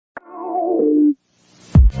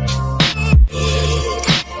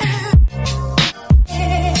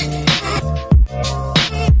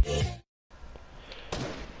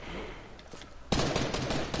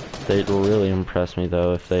impress me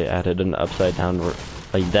though if they added an upside down,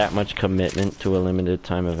 like that much commitment to a limited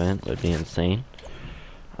time event would be insane.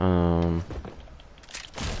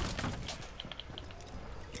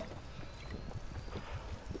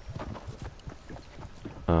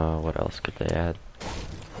 What else could they add?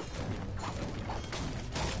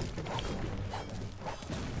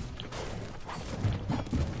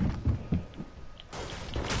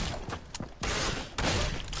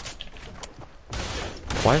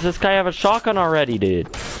 Why does this guy have a shotgun already, dude?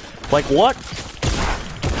 Like, what?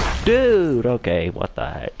 Dude, okay, what the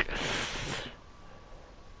heck?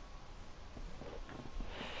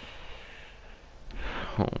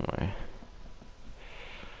 Oh my.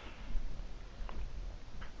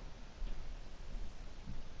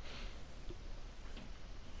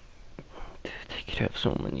 Dude, they could have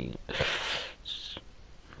so many.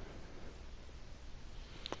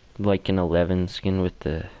 Like an 11 skin with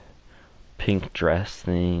the pink dress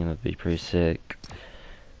thing, that'd be pretty sick.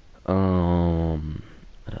 What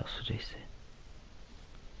else would they say?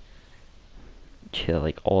 Yeah,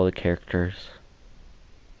 like all the characters.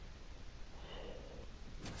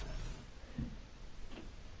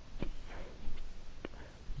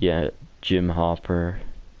 Yeah, Jim Hopper.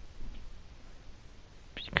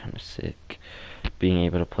 Be kind of sick. Being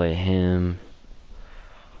able to play him.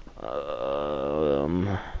 I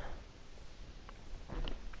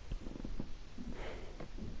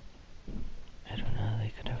don't know,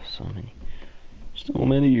 they could have so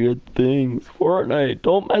many good things. Fortnite,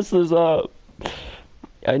 don't mess this up.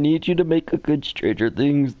 I need you to make a good Stranger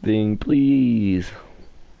Things thing, please.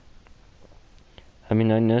 I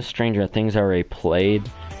mean, I know Stranger Things already played.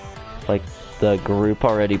 Like, the group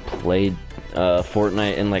already played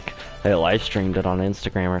Fortnite and like they live streamed it on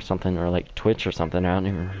Instagram or something, or like Twitch or something. I don't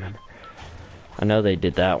even remember. I know they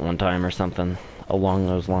did that one time or something along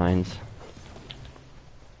those lines.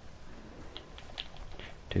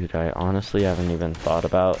 Dude, I honestly haven't even thought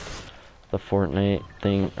about the Fortnite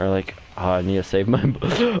thing, or like, oh, I need to save my,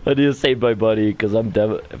 I need to save my buddy, because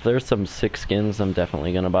if there's some sick skins, I'm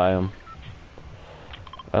definitely gonna buy them.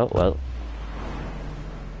 Oh, well.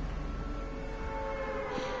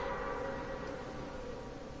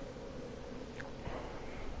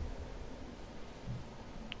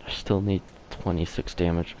 I still need 26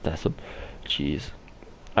 damage, but that's a, jeez.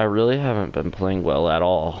 I really haven't been playing well at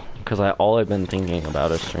all, because all I've been thinking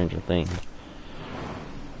about is Stranger Things.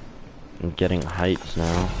 I'm getting hyped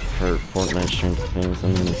now for Fortnite Stranger Things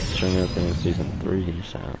and Stranger Things Season 3,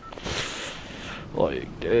 so...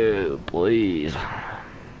 like, dude, please.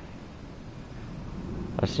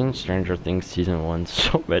 I've seen Stranger Things Season 1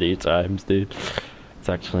 so many times, dude. It's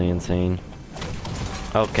actually insane.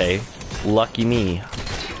 Okay, lucky me.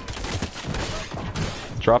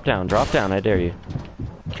 Drop down, I dare you.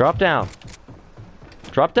 Drop down!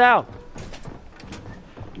 Drop down!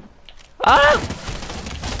 Ah!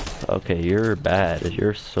 Okay, you're bad.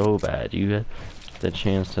 You're so bad. You had the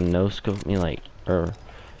chance to no-scope me like, or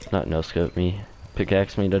not no-scope me,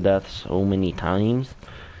 pickaxe me to death so many times.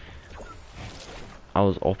 I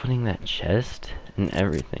was opening that chest and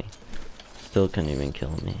everything. Still couldn't even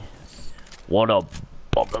kill me. What a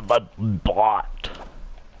bot.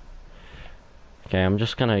 Okay, I'm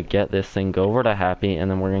just gonna get this thing, go over to Happy,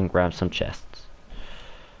 and then we're gonna grab some chests.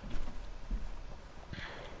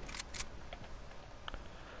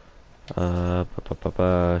 Yeah,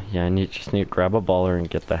 just need to grab a baller and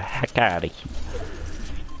get the heck out of here.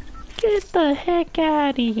 Get the heck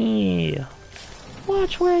out of here.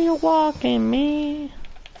 Watch where you're walking, man.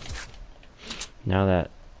 Now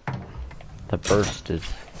that the burst is...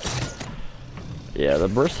 yeah, the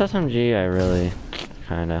burst SMG, I really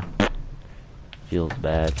kinda feels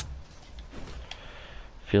bad.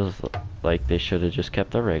 Feels like they should have just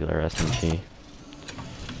kept the regular SMG.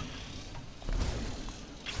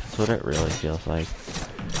 That's what it really feels like.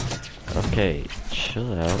 Okay,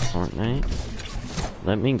 chill out, Fortnite.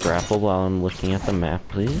 Let me grapple while I'm looking at the map,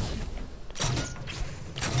 please.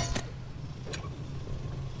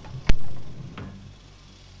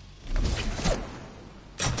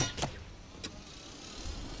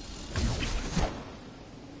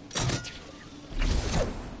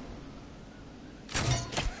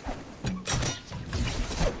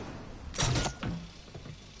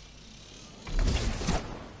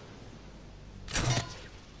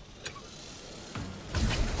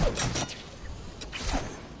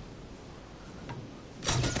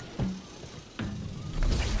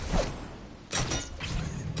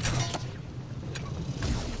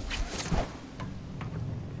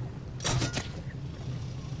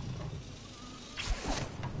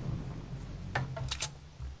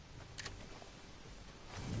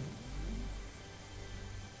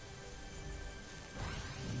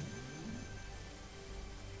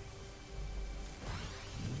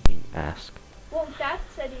 ask. Well, Dad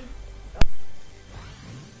said he.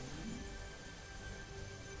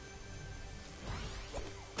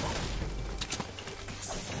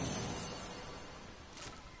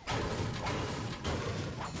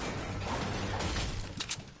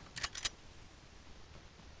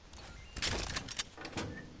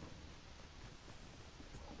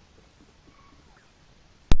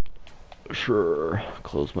 Sure.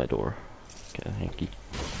 Close my door. Okay, thank you.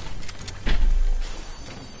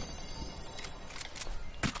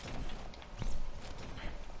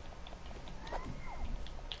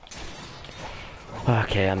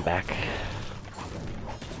 Okay, I'm back.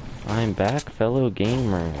 I'm back, fellow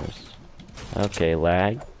gamers. Okay,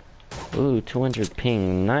 lag. Ooh, 200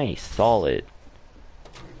 ping. Nice, solid.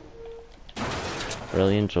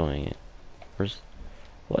 Really enjoying it. Where's...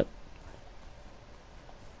 What?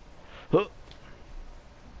 Huh.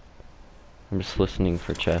 I'm just listening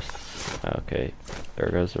for chests. Okay, there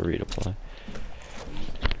goes the redeploy.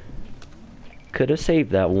 Could have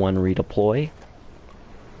saved that one redeploy.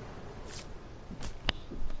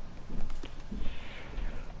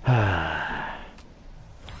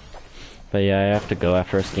 But yeah, I have to go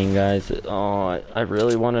after a game, guys. Oh, I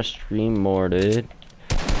really want to stream more, dude.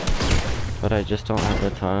 But I just don't have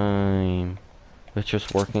the time. With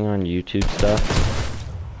just working on YouTube stuff.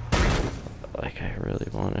 Like, I really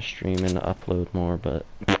want to stream and upload more, but...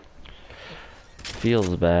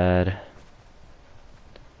 feels bad.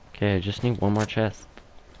 Okay, I just need one more chest.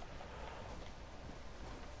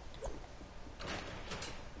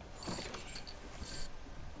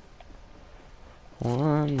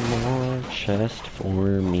 One more chest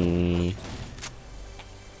for me.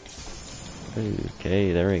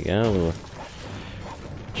 Okay, there we go.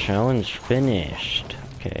 Challenge finished.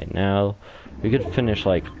 Okay, now we could finish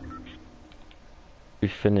like... We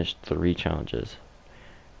finished 3 challenges.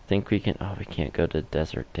 Think we can... Oh, we can't go to the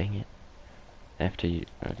desert, dang it. I have to...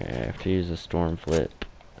 Okay, I have to use a storm flip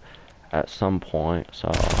at some point,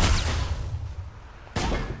 so...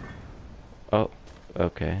 Oh,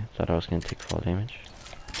 okay. Thought I was gonna take fall damage.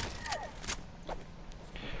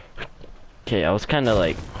 Okay, I was kinda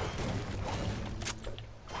like...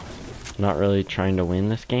 not really trying to win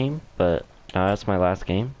this game, but now that's my last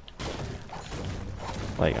game.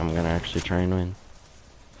 Like, I'm gonna actually try and win.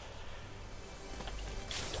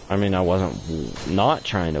 I mean, I wasn't not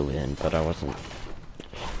trying to win, but I wasn't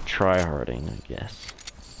try-harding, I guess.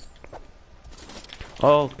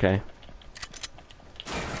 Oh, okay.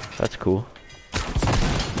 That's cool.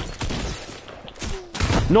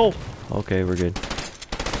 No! Okay, we're good.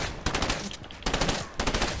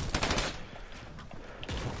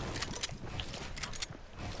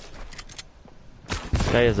 This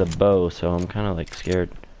guy has a bow, so I'm kind of like scared.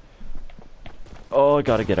 Oh, I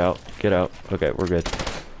gotta get out. Get out. Okay, we're good.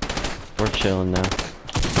 We're chilling now.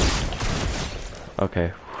 Okay.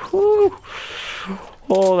 Whew.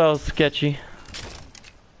 Oh, that was sketchy.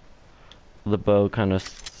 The bow kind of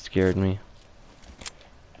scared me.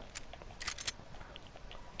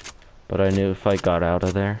 But I knew if I got out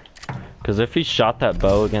of there. Because if he shot that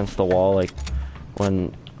bow against the wall, like,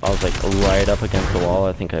 when I was, like, right up against the wall,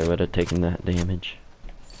 I think I would have taken that damage.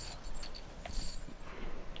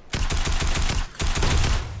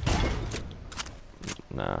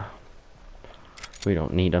 Nah. We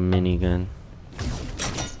don't need a minigun.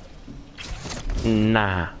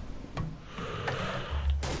 Nah.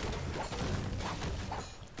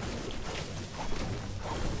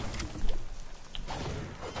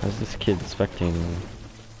 How's this kid spectating me?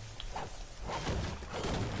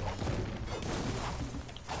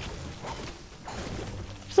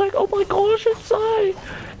 It's like, oh my gosh, it's Sai!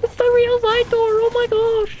 It's the real Zaitor, oh my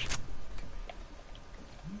gosh!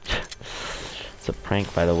 It's a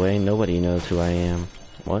prank, by the way. Nobody knows who I am.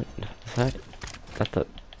 What? Is that? Got the...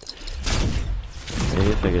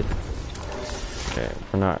 Maybe if I could... Okay,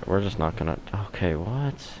 we're just not gonna... Okay,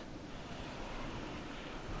 what?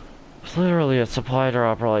 It's literally a supply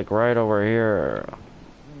dropper, like, right over here.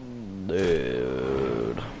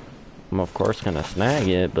 Dude. I'm of course gonna snag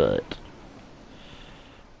it, but...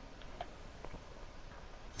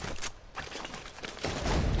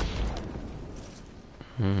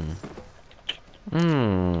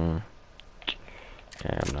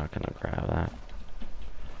 Okay, I'm not gonna grab that.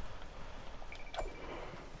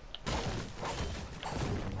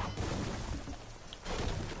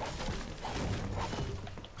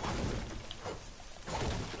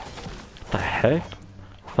 What the heck?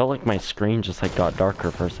 Felt like my screen just like got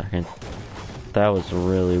darker for a second. That was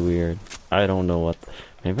really weird. I don't know what...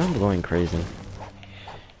 Maybe I'm going crazy.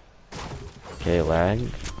 Okay, lag.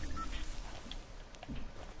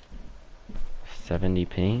 70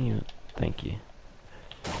 ping? Thank you.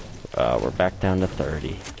 We're back down to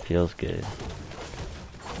 30. Feels good.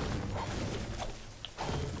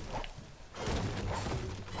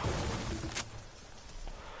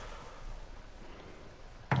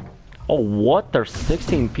 Oh, what? There's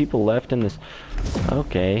 16 people left in this.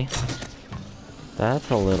 Okay. That's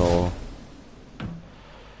a little...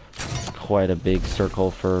 quite a big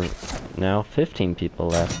circle for now. 15 people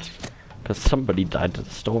left. Because somebody died to the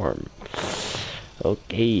storm.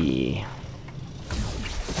 Okay.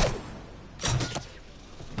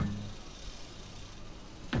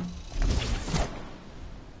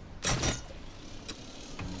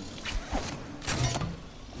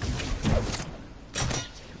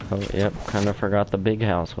 Oh, yep, kind of forgot the big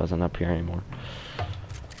house wasn't up here anymore.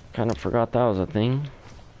 Kind of forgot that was a thing.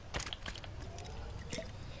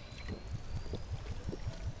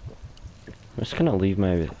 I'm just gonna leave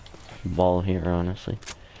my ball here, honestly.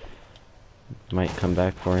 Might come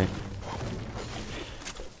back for it.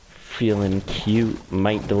 Feeling cute,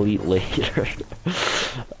 might delete later.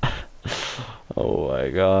 Oh my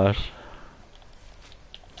gosh.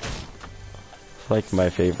 It's like my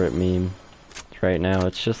favorite meme right now.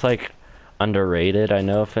 It's just like underrated. I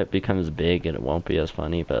know if it becomes big it won't be as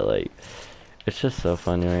funny, but like it's just so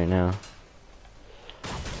funny right now.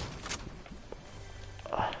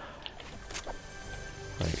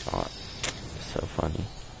 Like, oh, so funny.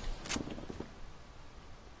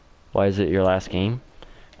 Why is it your last game?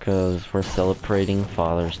 Because we're celebrating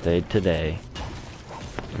Father's Day today.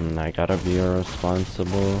 And I gotta be a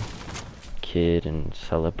responsible kid and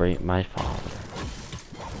celebrate my father.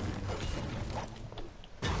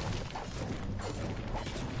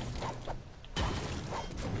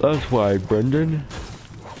 That's why, Brendan.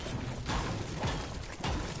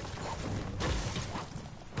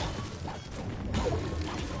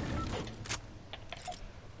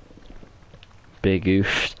 Big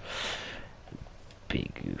oofs.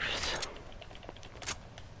 Big oofs.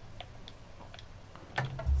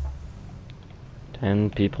 10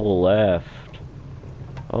 people left.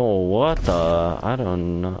 Oh, what the? I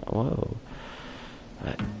don't know. Whoa.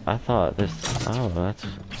 I thought this... Oh, that's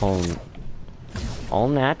all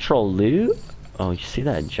natural loot? Oh, you see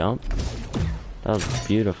that jump? That was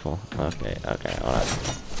beautiful. Okay, okay.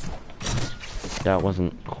 Alright. That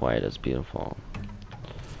wasn't quite as beautiful.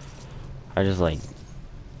 I just like...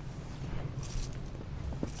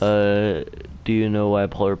 do you know why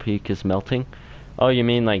Polar Peak is melting? Oh, you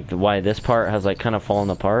mean like why this part has like kind of fallen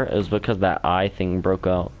apart? It was because that eye thing broke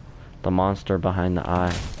out. The monster behind the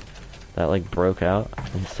eye. That like broke out.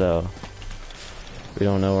 And so we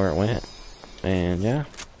don't know where it went. And yeah.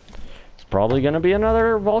 It's probably gonna be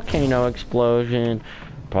another volcano explosion.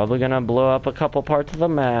 Probably gonna blow up a couple parts of the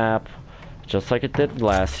map. Just like it did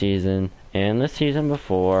last season. And the season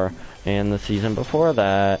before. And the season before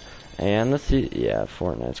that. And yeah,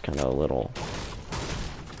 Fortnite's kind of a little...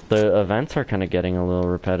 The events are kind of getting a little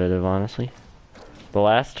repetitive, honestly. The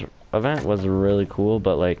last event was really cool,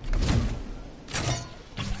 but like...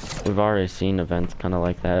 We've already seen events kind of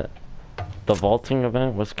like that. The vaulting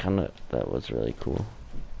event was kind of... That was really cool.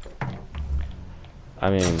 I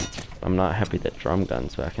mean, I'm not happy that drum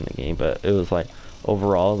gun's back in the game, but it was like...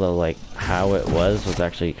 Overall, the like, how it was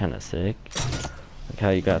actually kind of sick. Like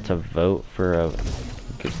how you got to vote for a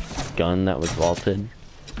gun that was vaulted.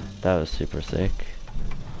 That was super sick.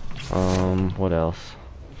 What else?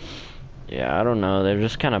 Yeah, I don't know. They're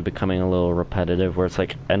just kind of becoming a little repetitive where it's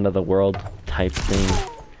like end of the world type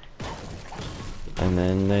thing. And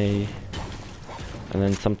then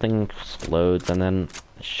something explodes and then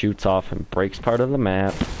shoots off and breaks part of the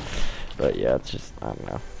map. But yeah, it's just, I don't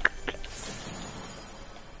know.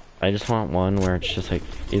 I just want one where it's just like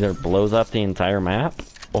either blows up the entire map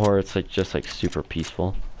or it's like just like super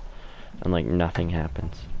peaceful and like nothing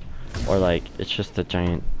happens. Or like it's just a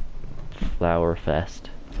giant flower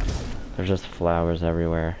fest. There's just flowers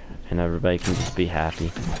everywhere and everybody can just be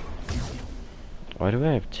happy. Why do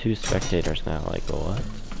I have 2 spectators now? Like what?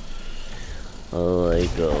 Like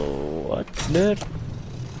what, dude?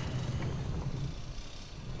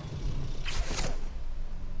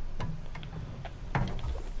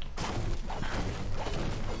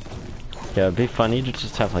 Yeah, it'd be funny to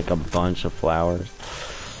just have like a bunch of flowers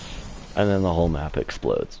and then the whole map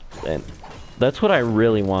explodes. And that's what I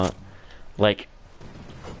really want. Like,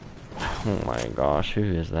 oh my gosh, who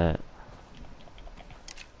is that?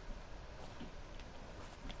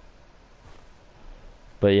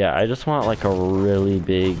 But yeah, I just want like a really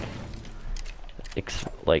big,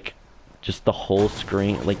 like, just the whole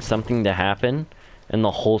screen, like something to happen. And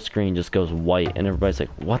the whole screen just goes white and everybody's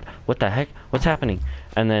like, what? What the heck? What's happening?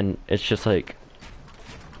 And then it's just like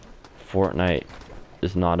Fortnite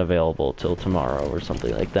is not available till tomorrow or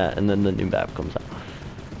something like that, and then the new map comes out.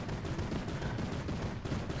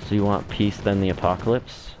 So you want peace then the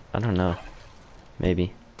apocalypse? I don't know.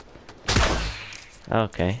 Maybe.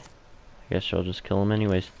 Okay. I guess you'll just kill him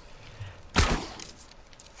anyways.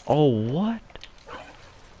 Oh, what?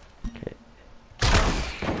 Okay.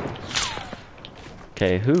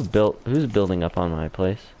 Okay, who's building up on my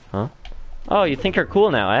place? Huh? Oh, you think you're cool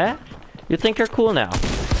now, eh? You think you're cool now?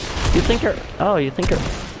 You think you're... Oh, you think you're...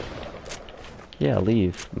 Yeah,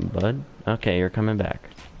 leave, bud. Okay, you're coming back.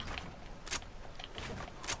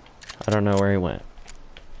 I don't know where he went.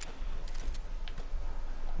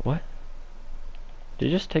 What? Did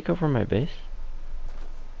you just take over my base?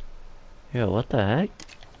 Yo, what the heck?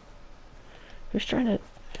 Who's trying to...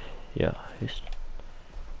 Yo,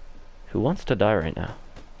 who wants to die right now?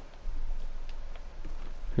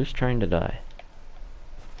 Who's trying to die?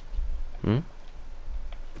 Hmm?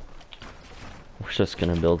 We're just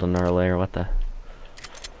gonna build another layer, what the...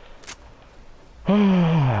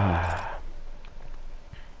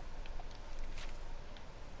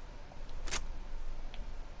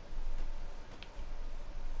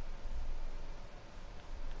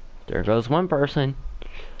 There goes one person.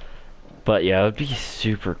 But yeah, it would be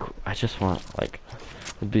super cool. I just want, like,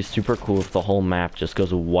 it'd be super cool if the whole map just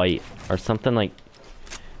goes white or something like,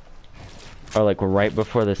 or like right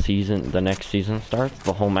before the next season starts,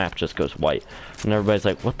 the whole map just goes white. And everybody's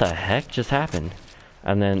like, what the heck just happened?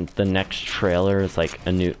 And then the next trailer is like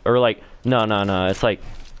a new, or like, no, it's like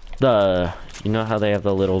you know how they have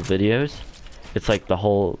the little videos? It's like the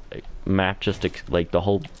whole map just, like the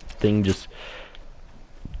whole thing just,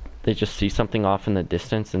 they just see something off in the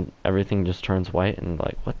distance and everything just turns white and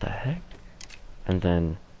like, what the heck? And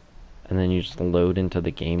then you just load into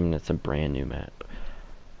the game and it's a brand new map.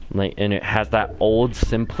 Like, and it has that old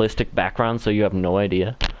simplistic background so you have no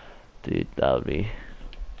idea. Dude, that would be...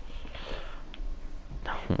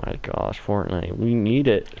 Oh my gosh, Fortnite, we need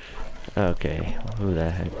it. Okay, who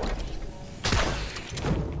the heck?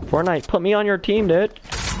 Fortnite, put me on your team, dude.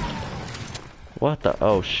 What the...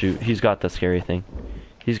 Oh shoot, he's got the scary thing.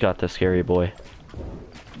 He's got the scary boy.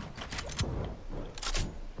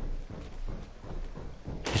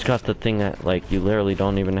 He's got the thing that, like, you literally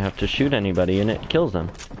don't even have to shoot anybody and it kills them.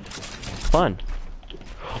 Fun.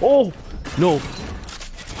 Oh! No!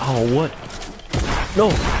 Oh, what? No!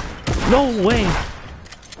 No way!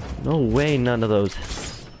 No way none of those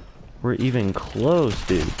were even close,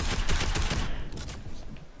 dude.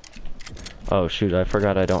 Oh, shoot, I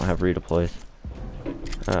forgot I don't have redeploys.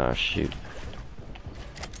 Oh, shoot.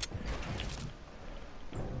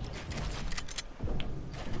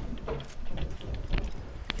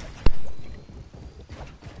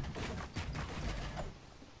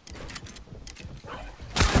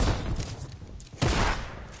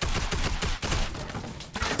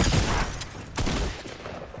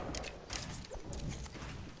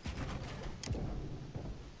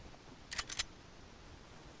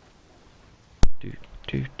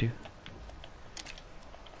 Do.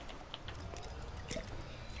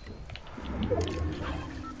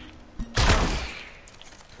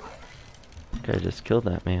 Okay, I just killed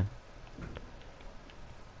that man.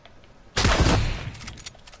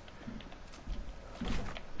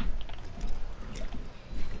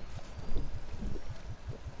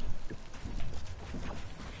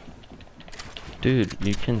 Dude,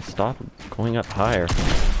 you can stop going up higher.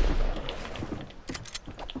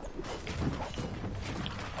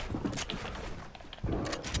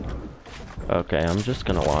 Okay, I'm just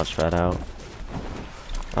gonna watch that out.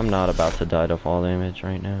 I'm not about to die to fall damage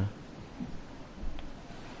right now.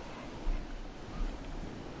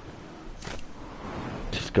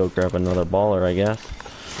 Just go grab another baller, I guess.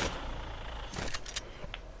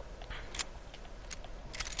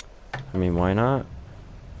 I mean, why not?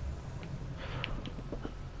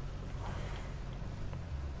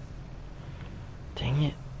 Dang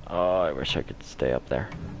it. Oh, I wish I could stay up there.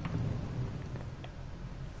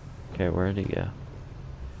 Okay, where did he go?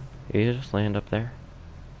 Did he just land up there?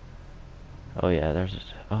 Oh yeah, there's...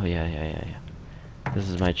 Oh yeah. This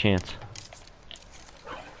is my chance.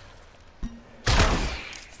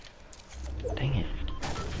 Dang it.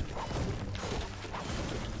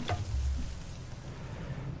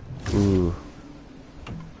 Ooh.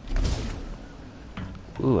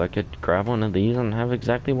 Ooh, I could grab one of these and have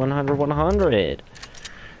exactly 100.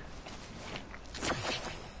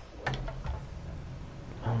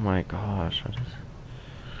 Oh my gosh, what is...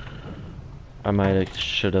 I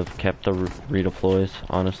should have kept the redeploys,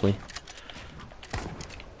 honestly.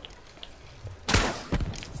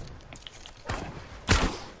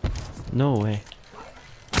 No way.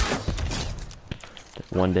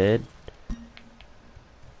 One dead.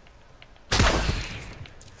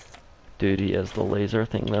 Dude, he has the laser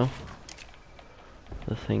thing though.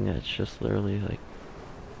 The thing that's just literally like...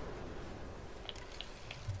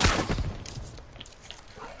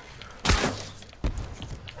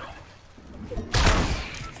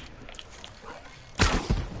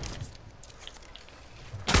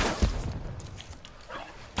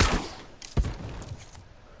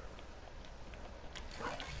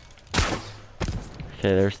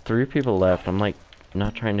 Okay, there's 3 people left. I'm like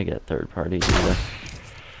not trying to get third parties either.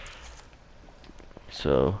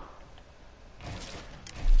 So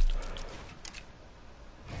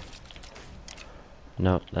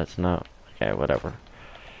no, that's not. Okay, whatever.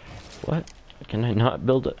 What? Can I not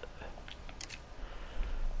build it?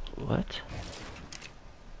 What?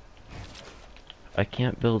 I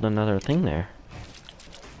can't build another thing there.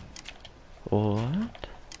 What?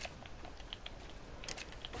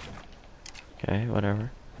 Okay, whatever.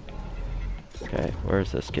 Okay,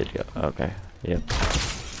 where's this kid go? Okay, yep.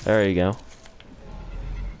 There you go.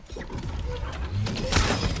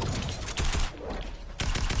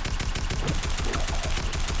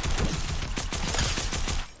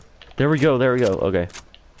 There we go, there we go, okay.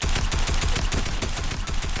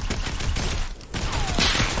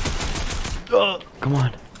 Oh, come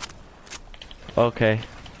on. Okay.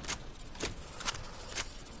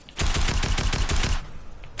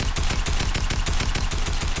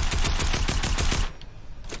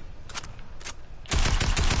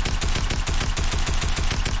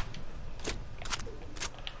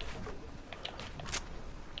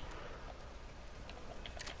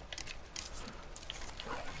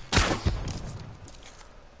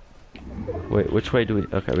 Wait, which way do we...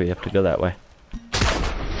 Okay, we have to go that way.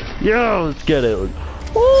 Yeah, let's get it.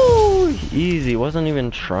 Woo! Easy. Wasn't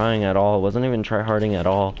even trying at all. Wasn't even try-harding at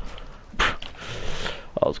all. I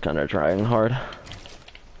was kind of trying hard.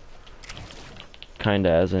 Kinda,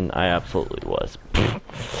 as in, I absolutely was.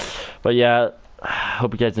 But yeah,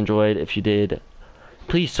 hope you guys enjoyed. If you did,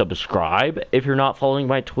 please subscribe. If you're not following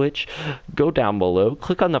my Twitch, go down below,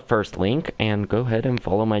 click on the first link, and go ahead and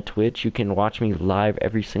follow my Twitch. You can watch me live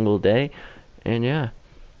every single day. And yeah.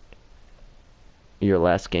 Your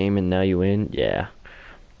last game and now you win? Yeah.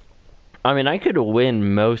 I mean, I could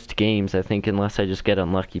win most games, I think, unless I just get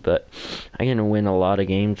unlucky, but I can win a lot of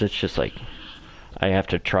games. It's just like, I have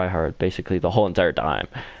to try hard, basically, the whole entire time.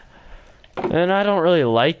 And I don't really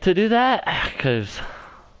like to do that, because,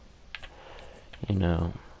 you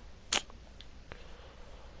know,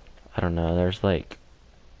 I don't know, there's like,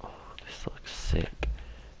 oh, this looks sick.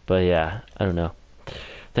 But yeah, I don't know.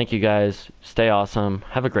 Thank you guys, stay awesome,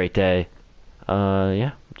 have a great day.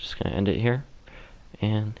 Yeah, I'm just gonna end it here,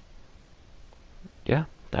 and yeah,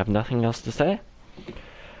 I have nothing else to say.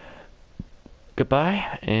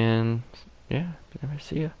 Goodbye, and yeah, never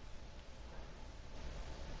see ya.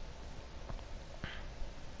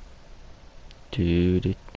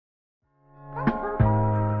 Dude.